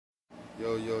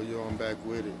Yo, I'm back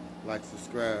with it. Like,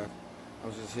 subscribe.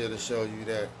 I'm just here to show you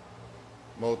that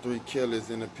Mo3 Killer's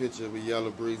in the picture with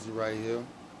Yella Beezy right here.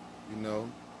 You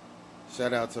know,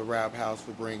 shout out to Rap House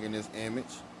for bringing this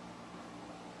image.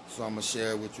 So I'm going to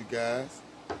share it with you guys.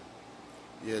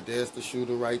 Yeah, there's the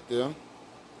shooter right there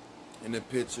in the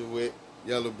picture with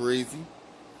Yella Beezy.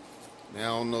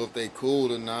 Now, I don't know if they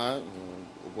cool or not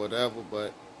or whatever,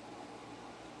 but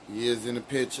he is in the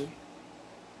picture.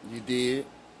 You did.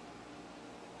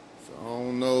 So I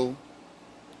don't know,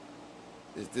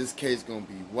 is this case going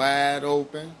to be wide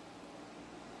open?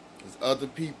 Is other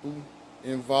people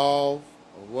involved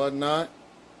or whatnot?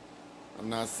 I'm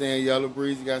not saying Yella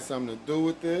Beezy got something to do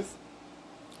with this.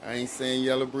 I ain't saying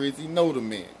Yella Beezy know the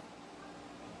man.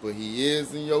 But he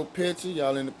is in your picture.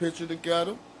 Y'all in the picture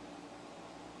together.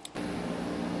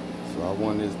 So I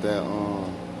wonder is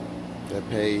that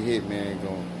paid hitman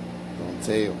gonna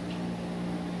tell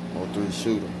Mo3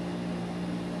 shooter.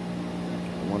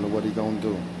 I wonder what he gonna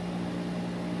do.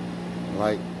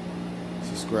 Like,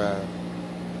 subscribe,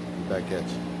 be back at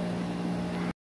you.